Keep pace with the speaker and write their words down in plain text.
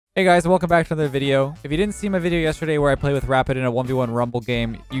Hey guys, welcome back to another video. If you didn't see my video yesterday where I played with Rapid in a 1v1 Rumble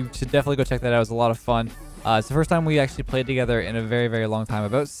game, you should definitely go check that out. It was a lot of fun. It's the first time we actually played together in a very, very long time,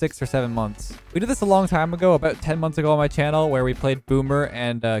 about 6 or 7 months. We did this a long time ago, about 10 months ago on my channel, where we played Boomer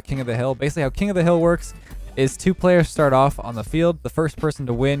and King of the Hill. Basically, how King of the Hill works is 2 players start off on the field. The first person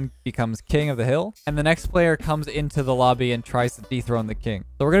to win becomes King of the Hill, and the next player comes into the lobby and tries to dethrone the king.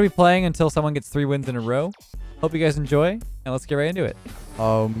 So we're going to be playing until someone gets 3 wins in a row. Hope you guys enjoy, and let's get right into it.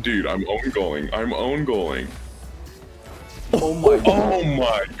 Dude, I'm own goaling. Oh my god. Oh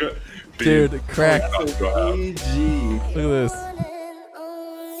my god. Dude, crack. Look at Look at this.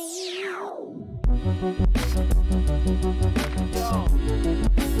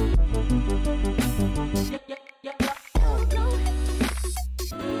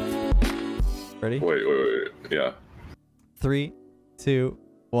 Ready? Wait. Yeah. 3, 2,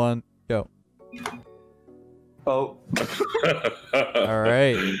 1, go. Oh. All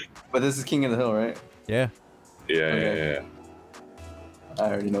right. But this is King of the Hill, right? Yeah. Yeah. I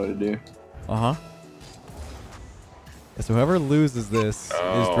already know what to do. Uh-huh. So whoever loses this is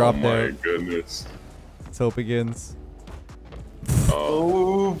dropped out. Oh my goodness. So it begins.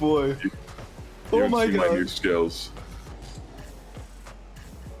 Oh boy. You Oh my see my new god. skills.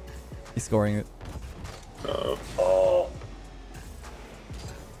 He's scoring it. Oh.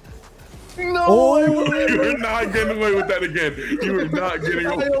 No! Oh! You're not getting away with that again. You are not getting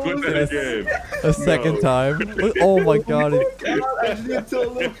away with that again. A second time. Look- Oh my god. I just need to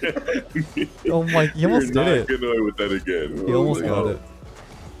look. Oh my, he almost You're did not it. getting away with that again. He almost got it.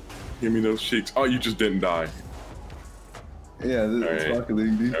 Give me those cheeks. Oh, you just didn't die. Yeah, this Alright. is Rocket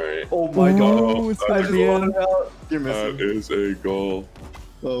League, dude. Alright. Oh my god. Ooh, it's I at just the wanted end. out. You're That missing. is a goal.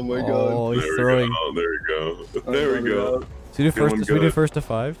 Oh my god. Oh, he's There we throwing. go. There we go. I There we wanted go. out. Should we do Feeling first? Should we do good. first to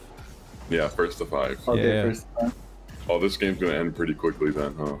 5? Yeah, first to 5. Okay, Yeah. first time. Oh, this game's gonna end pretty quickly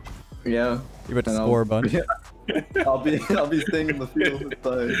then, huh? Yeah. You're about to And score a bunch. I'll be staying in the field. It's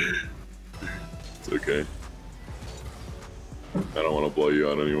fine. It's okay. I don't want to blow you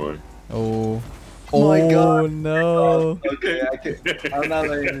out anyway. Oh. Oh my Oh god. no. Okay, I'm not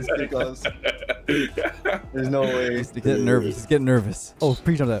letting this stick us. There's no way. He's getting nervous. He's getting nervous. Oh,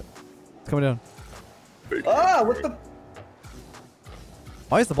 pre-jump that. It's coming down. Ah, what the?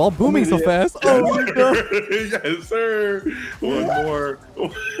 Why is the ball booming so fast? Oh my god. Yes, sir. One more.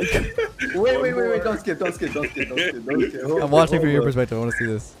 Wait, don't skip. Hold I'm watching on, from your hold on. perspective. I want to see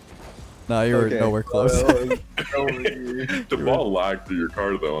this. Nah, you were Okay. nowhere close. The ball lagged through your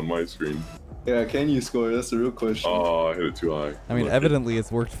car though on my screen. Yeah, can you score? That's the real question. Oh, I hit it too high. I mean, Look. evidently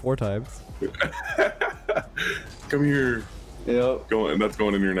it's worked 4 times. Come here. Yep. And that's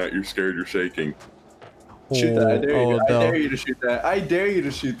going in your net. You're scared. You're shaking. Shoot that. I dare you. Oh, I no. dare you to shoot that. I dare you to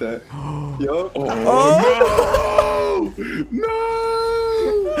shoot that. Yup. Oh, no!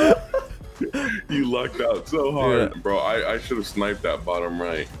 You lucked out so hard, Yeah. bro. I should have sniped that bottom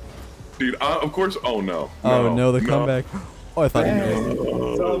right, dude. Of course. Oh no. Oh no, the comeback. Oh, I thought you missed.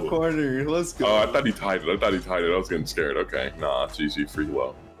 Top corner. Let's go. Oh, I thought he tied it. I was getting scared. Okay, nah, it's easy. Free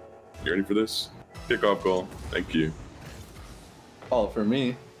low. You ready for this? Kickoff goal. Thank you. Oh, for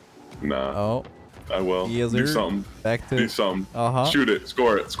me. Nah, Oh, I will. yes, Do sir. something. back Do to. something. Uh-huh. Shoot it.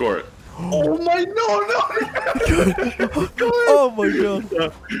 Score it. Score it. Oh my no! Oh my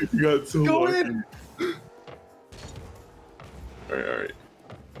god. You got so Go lucky. in. All right.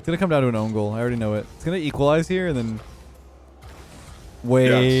 It's gonna come down to an own goal. I already know it. It's gonna equalize here and then.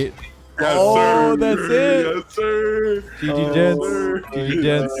 Wait. Yes, Oh, sir. that's it. Yes, sir. GG gents. Sir. GG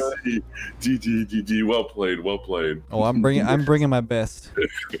gents. GG. Well played. Well played. Oh, I'm bringing my best.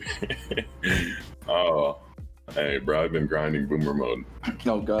 Oh, hey, bro. I've been grinding boomer mode.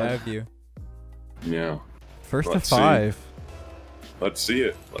 Oh god. Have you? Yeah. First Let's to see. 5. Let's see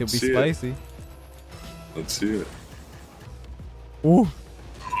it. Could Let's be see spicy. it. Let's see it. Ooh.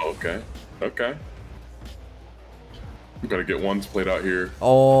 Okay. Okay. We gotta get ones played out here.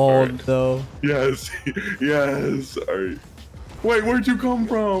 Oh Alright. no. Yes. Yes. All right. Wait, where'd you come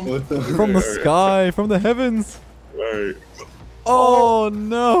from? What the? From the Alright. sky, from the heavens. All right. Oh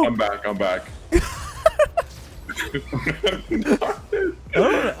no. I'm back.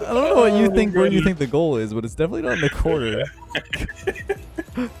 I don't know what you think, where you think the goal is, but it's definitely not in the corner.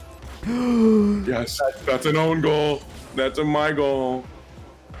 Yes, that's an own goal. That's my goal.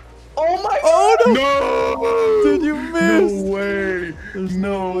 Oh my! Oh no! No! Dude, you missed! No way! There's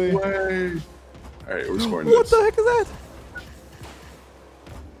No no way. way! Alright, we're scoring What this. the heck is that?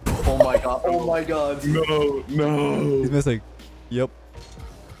 Oh my god! Oh my god! No, no. He's missing. Yep.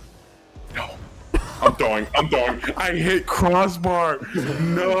 No. I'm throwing. I hit crossbar.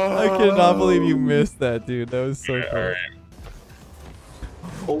 No. I cannot believe you missed that, dude. That was so Alright, cool. alright.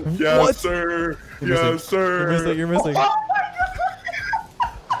 Oh, Yes, What? sir. You're missing. Yes, sir. You're missing.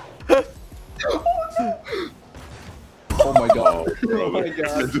 oh my god. Oh, Oh my I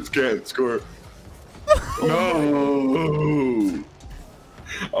god. just can't score. No.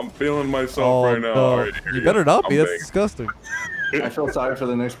 I'm feeling myself Oh, right now. no. All right, here You go. better not be. I'm That's disgusting. I feel sorry for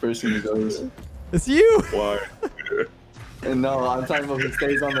the next person who goes. It's you. Why? And no, I'm talking about who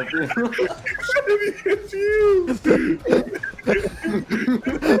stays on the field. It's you.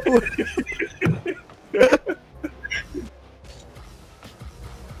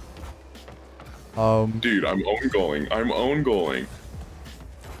 Dude, I'm own goaling. I'm own goaling.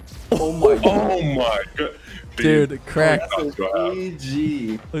 Oh my god. Oh my god. Dude, cracked. That's a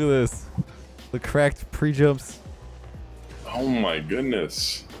GG. Look at this. The cracked pre-jumps. Oh my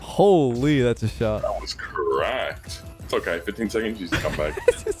goodness. Holy, that's a shot. That was cracked. It's okay. 15 seconds. You just come back.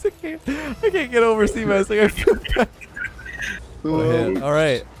 I can't get over Seabass. Like, I feel bad. All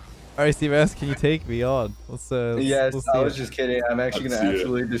right. All right, Seabass, can you take me on? Yes, let's I see was it. just kidding. I'm actually Let's gonna see it.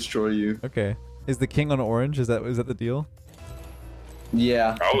 absolutely destroy you. Okay. Is the king on orange? Is that the deal?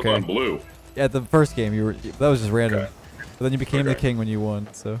 Yeah. I was Okay. on blue. Yeah, the first game you were. That was just random. Okay. But then you became the Okay. king when you won.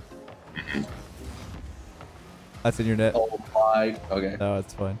 So. That's in your net. Oh my. Okay. No,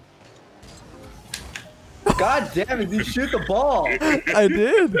 it's fine. God damn it! You shoot the ball. I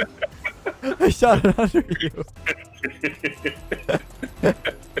did. I shot it under you.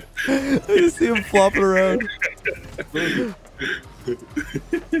 I just see him flopping around.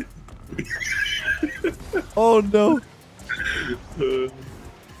 Oh no.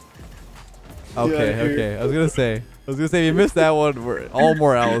 Okay. I was gonna say if you missed that one, all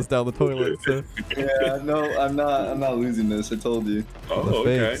morale is down the toilet. So. Yeah. No, I'm not losing this. I told you. Oh, The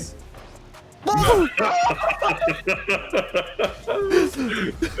okay. fakes.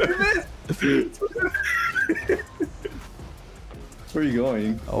 Where are you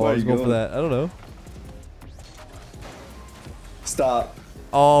going? Oh, Where I are was you going for that. I don't know. Stop.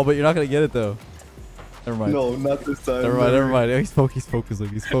 Oh, but you're not gonna get it though. Never mind. No, not this time. Never mind. He's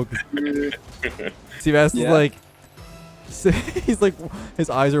focusing. See, Bass is Yeah. like, he's like, his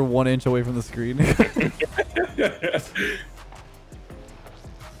eyes are 1 inch away from the screen.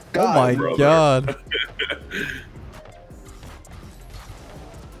 Oh my brother. god.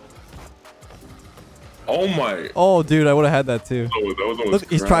 Oh my. Oh, dude, I would have had that too. Oh, that was almost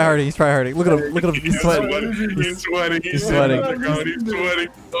Look, he's cracked. tryharding. Look at him. He's He's sweating. sweating. He's sweating. He's sweating. He's sweating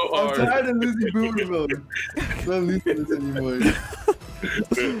so I'm hard. tired of losing boomer mode. I'm not losing this anymore.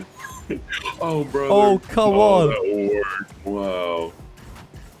 Oh, brother. Oh, come on. That worked. Wow.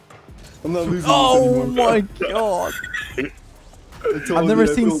 I'm not losing Oh this anymore. my god. I told I've never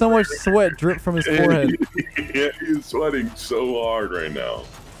you, I seen feel so much great. sweat drip from his forehead. Yeah, he's sweating so hard right now.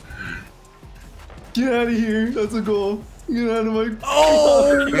 Get out of here. That's a goal. Get out of my.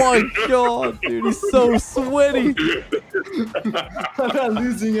 Oh my god, dude, he's so sweaty. I'm not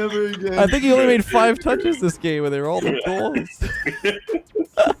losing ever again. I think he only made 5 touches this game, and they were all the goals.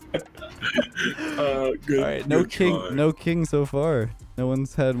 Good, All right, no good king, try. no king so far. No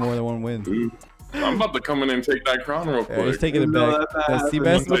one's had more than 1 win. Dude, I'm about to come in and take that crown real quick. Yeah, he's taking it No, back. that's not Yeah, happening.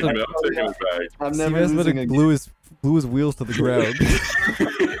 Seabass I'm taking about it, I'm taking it back. I'm never to losing again. glue his wheels to the ground.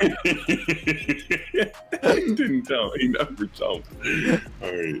 He didn't jump. He never jumped.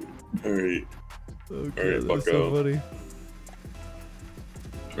 Alright. Okay, Alright, that's so bucko. funny.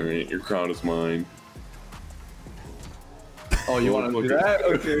 Alright, your crown is mine. Oh, you want to do that?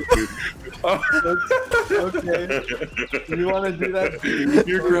 Okay. Okay. You want to do that?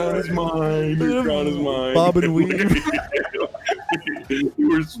 Your crown is mine. Your crown is mine. Bob and weave. You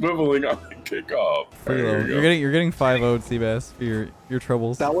were swiveling on the kickoff. Pretty low. There you You're getting 5-0'd, Seabass, for your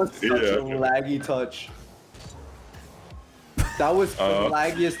troubles. That was such Yeah. a laggy touch. That was the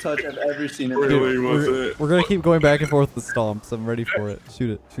laggiest touch I've ever seen in my Really? life. Was it? We're gonna keep going back and forth with the stomps. I'm ready for it.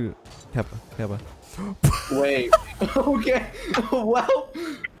 Shoot it. Kappa. Wait. Okay. Well.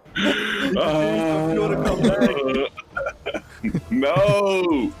 You wanna come back?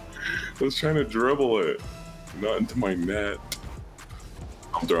 No! I was trying to dribble it. Not into my net.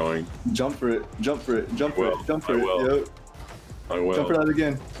 I'm throwing. Jump for it. Jump for it. Jump for Well, it. Jump for I it. will. Yep. I will. Jump for that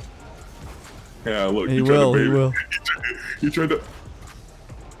again. Yeah, look. He you tried will. to He bait will. You tried to.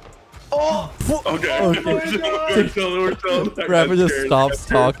 Oh! Okay. Okay. We're chilling. I Rapper got just scared. stops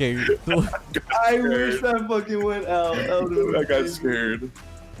talking. I wish that fucking went out. That would've been I got crazy. scared.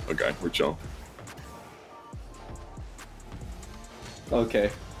 Okay, we're chill.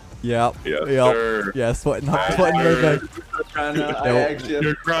 Okay. Yep. Yes, Yep. sir. Yeah, sweating right Sir. back. Trying to, I No. actually Your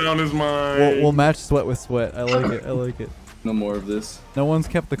have crown is mine. We'll match sweat with sweat. I like it. no more of this. No one's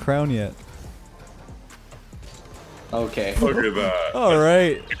kept the crown yet. Okay. Look at that. All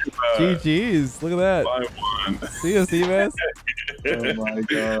right. Look at that. GG's. Look at that. I won. See you, Seabass. Oh my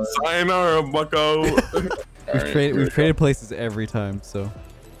god. Sayonara, bucko. We've traded places every time, so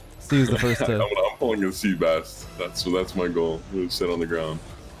see who's the first to. I'm pulling a sea bass. That's my goal. To sit on the ground.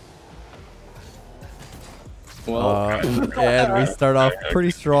 Well, And we start off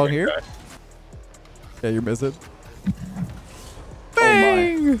pretty strong here. Yeah, you're missing.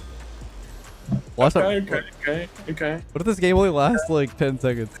 Bang! Watch out. Okay. What if this game only lasts like 10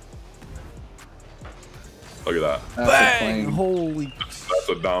 seconds? Look at that. that's a Bang! plane. Holy. That's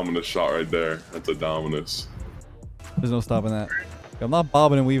a dominus shot right there. That's a dominus. There's no stopping that. I'm not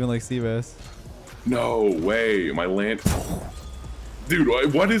bobbing and weaving like Seabass. No way. My land. Dude,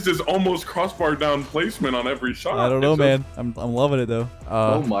 what is this almost crossbar down placement on every shot? I don't know, It's man. I'm loving it though.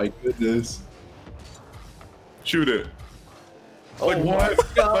 Oh my goodness. Shoot it. Oh Like my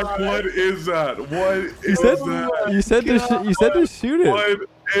what? God. Like what is that? What You is said that? you said to shoot it. What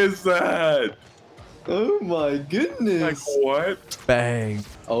is that? Oh my Like goodness. what? Bang!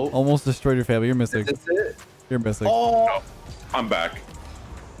 Oh, Almost destroyed your family. You're missing. is this it? You're missing. Oh, I'm back.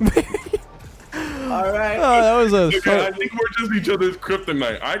 all right. Oh, that was a. Okay, I think we're just each other's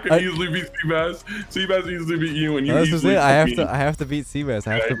kryptonite. I can easily beat Seabass. Seabass easily beat you, and you That's just easily it. I beat me. have to beat Seabass.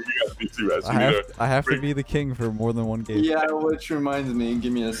 I have to. You gotta beat Seabass. I have to be the king for more than one game. Yeah, which reminds me,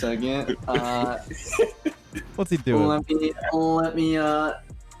 give me a second. What's he doing? Let me,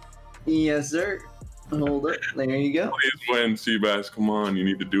 yes, sir. Hold it. There you go. Please win, Seabass. Come on, you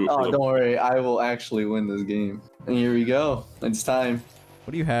need to do it. Oh, for the don't worry. I will actually win this game. And here we go. It's time.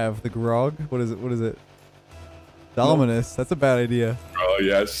 What do you have? The grog? What is it? What is it? Dominus. That's a bad idea. Oh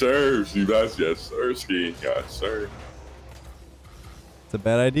yes, sir. Seabass, yes, sir. Ski, yes, sir. It's a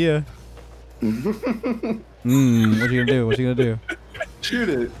bad idea. What you gonna do? What you gonna do? Shoot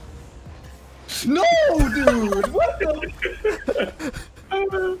it. No, dude. What the?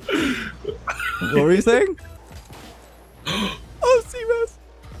 What were you saying? Oh, Seabass.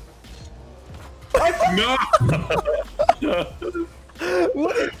 No.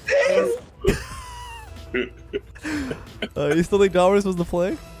 What is this? You still think Dominus was the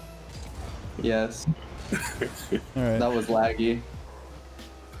play? Yes, All right. that was laggy.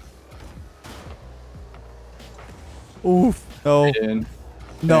 Oof. No. In.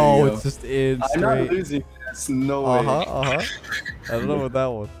 No, There you it's just in I'm not straight. losing this. No way. I don't know what that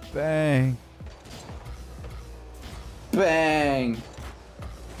was. Bang. Bang.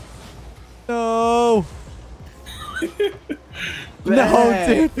 No. No,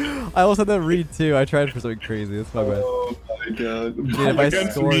 Bang. dude. I almost had that read too. I tried for something crazy. That's my bad. Oh my god. Dude, if I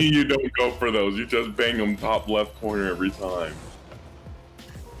Against scored, me, you don't go for those. You just bang them top left corner every time.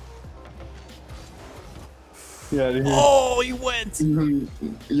 Yeah, here. oh, you went.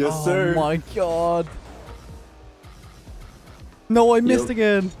 Yes, Oh sir. my god. No, I missed Yep.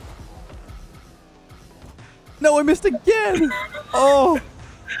 again. No, I missed again. Oh.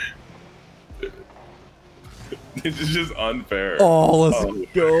 This is just unfair. Oh, let's Oh,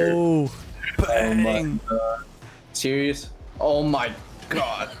 go. Oh my Bang. god. Serious? Oh my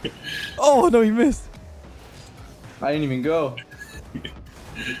god. Oh, no, you missed. I didn't even go.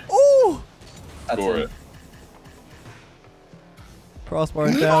 Oh. That's Score it.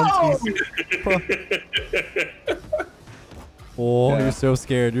 Crossbar down. No! Oh, Yeah. you're so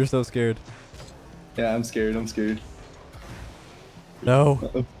scared. You're so scared. Yeah, I'm scared. I'm scared.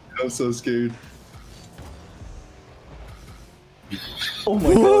 No. I'm so scared. Oh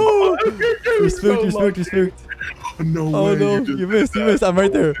my god. Woo! You're spooked. You're spooked. You're spooked. No way. Oh no, just you missed. You did missed. I'm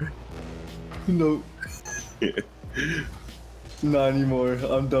right there. No. that. Not anymore.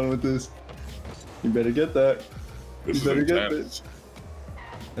 I'm done with this. You better get that. This is better get intense.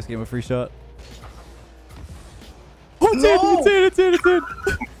 Let's give him a free shot. Oh, it's No! in. It's in. It's in.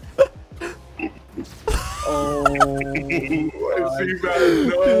 It's in. Oh. I see that.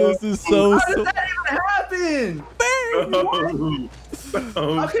 No. This is so. How did that even happen?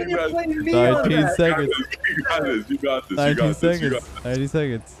 No. How can you play me on 19 that? seconds. You got this. You got this. You 19 got this. You seconds. got 90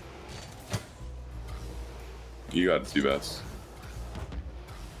 seconds. You got this, Seabass.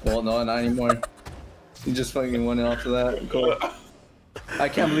 Well, no, not anymore. You just fucking won it off of that. Cool. I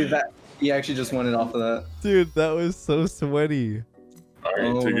can't believe that. He actually just won it off of that. Dude, that was so sweaty. All right,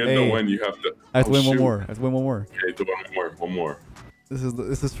 Oh, to get hey. the win, you have to. I have to win one shoot. more. I have to win one more. Okay, to one more. One more.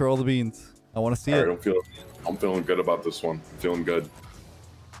 This is for all the beans. I want to see All it. right, I'm feeling good about this one. Feeling good.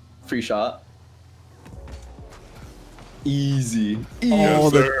 Free shot. Easy. Oh,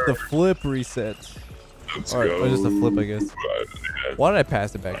 Yes, sir. the flip reset. Let's All right, go. or just a flip, I guess. Yeah, Why did I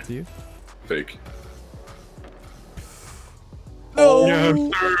pass it back to you? fake. No. Yes,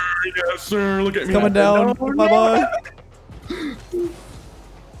 sir. Yes, sir. Look at me. Coming down. Bye bye.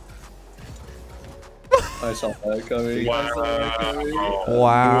 I saw that coming. I saw that coming.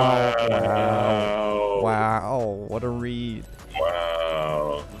 Wow. Wow. Wow. What a read.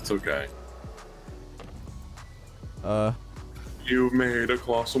 Wow. It's okay. You made a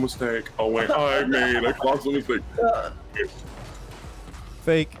colossal mistake. Oh wait, I made a colossal mistake.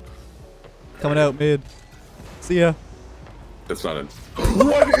 Fake. Coming out mid. See ya. That's not it.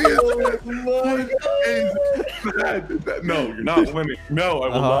 What is that? No, you're not winning. No, I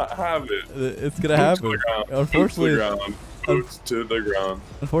will not have it. It's gonna happen. Unfortunately, Boots to the ground.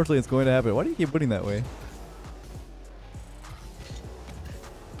 Unfortunately, it's going to happen. Why do you keep winning that way?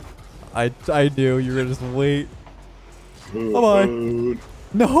 I knew you were gonna just wait. Bye bye.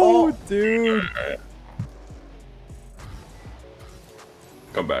 No, dude.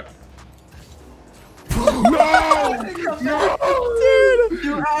 Come back. No! Dude!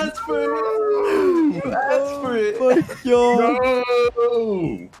 You asked for it! You asked for it! Oh my god!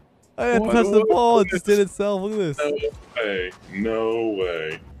 No! I had to touch the ball. It just did itself. Look at this. No way. No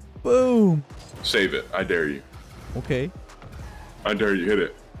way. Boom. Save it. I dare you. Okay. I dare you. Hit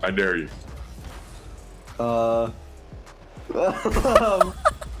it. I dare you.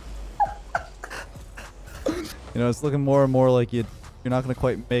 You know, it's looking more and more like you're not gonna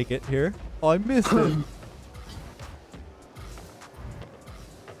quite make it here. Oh, I missed it.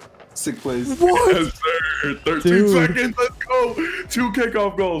 Sick place. What? Yes, sir. 13 Dude. seconds. Let's go. 2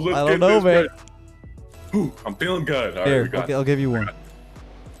 kickoff goals. Let's I get don't know, this man. right. Ooh, I'm feeling good. All right, Here, we got I'll give you one.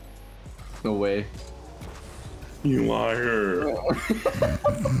 No way. You liar.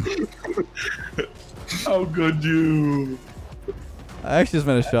 How could you? I actually just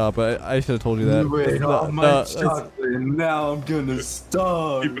meant a shot, but I should have told you that. Wait, No, my that's- chocolate. Now I'm gonna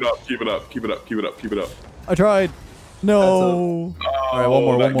stop. Keep it up. Keep it up. Keep it up. Keep it up. Keep it up. I tried. No. Oh, All right, one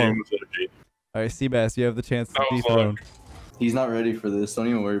more. that One more. game was lucky. All right, Seabass, you have the chance to That was dethrone. He's not ready for this. Don't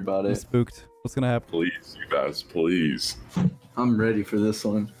even worry about I'm it. spooked. What's gonna happen? Please, you guys, please. I'm ready for this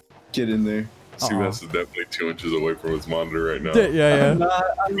one. Get in there. CBS is definitely 2 inches away from his monitor right now. Yeah.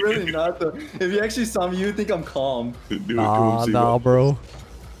 I'm really not though. If you actually saw me, you would think I'm calm. Do it to him, Nah, CBS. bro.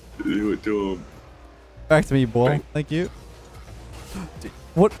 Do it to him. Back to me, boy. Bang. Thank you.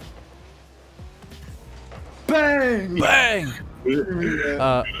 What? Bang! Bang!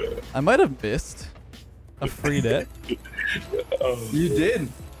 I might have missed a free net. You did.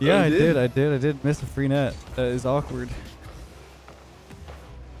 Yeah, You I did miss a free net. That is awkward.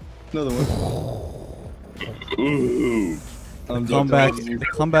 Another one. Ooh. I'm The comeback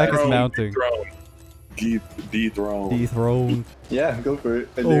is Throne, mounting. Dethroned. Dethroned. Yeah, go for it.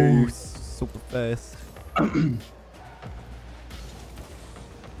 I dare Oh, you. super fast.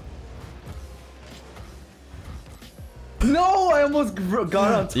 No, I almost got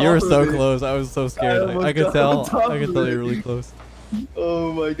on top. You were so of it. close. I was so scared. almost I could got tell. on top I could of tell it. you were really close.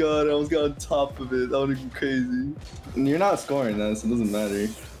 Oh my god, I almost got on top of it. That would have been crazy. And you're not scoring that, so it doesn't matter.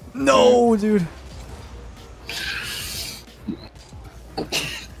 No, dude.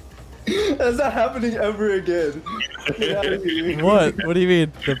 That's not happening ever again. Get out of here. What? What do you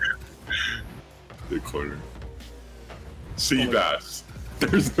mean? The corner. Seabass.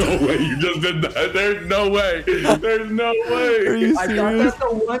 There's no way you just did that. There's no way. There's no way. Are you I thought serious? that's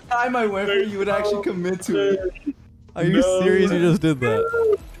the one time I went for you would actually commit to it. Are you serious? You just did that.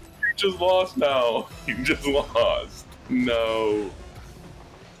 You just lost now. You just lost. No.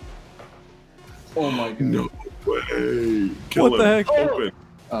 Oh my god. No way. Kill What the him. heck? Open.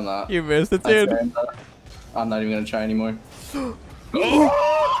 I'm not. You missed it, I dude. swear I'm not even gonna try anymore.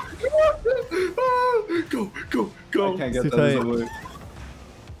 Oh! Go. I can't get Too that tight. away.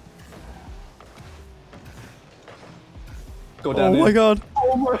 Go down Oh my god.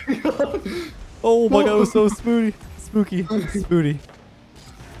 Oh my god. Oh my god, it was so spooky. Spooky.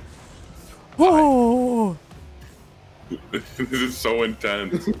 Oh! This is so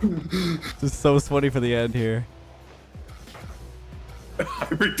intense. This is so sweaty for the end here.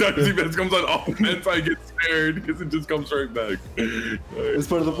 Every time Seabass comes on offense, I get scared because it just comes right back. It's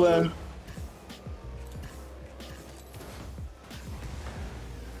part of the plan.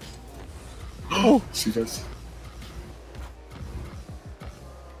 Oh, Seabass.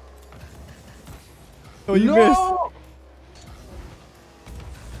 Oh, you missed.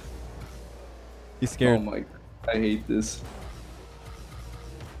 He's Oh scared. my, I hate this.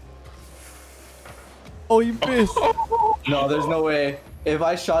 Oh, you missed. No, there's no way. If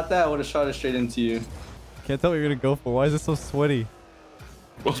I shot that, I would have shot it straight into you. Can't tell what you're gonna go for. Why is it so sweaty?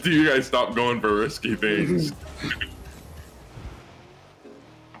 Well, do you guys stop going for risky things?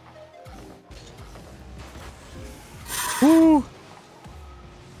 Woo!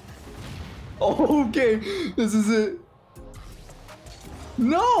 Okay, this is it.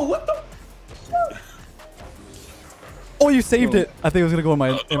 No, what the? Oh, you saved it. I think it was gonna go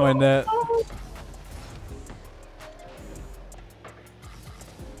in my net.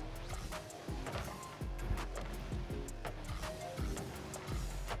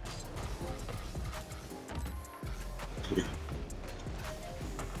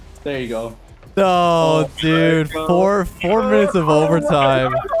 There you go. No, dude, four minutes of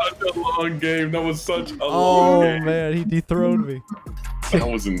overtime. Such a long game. That was such a long Oh game. man, he dethroned me. That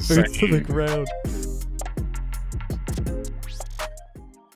was insane. To the ground.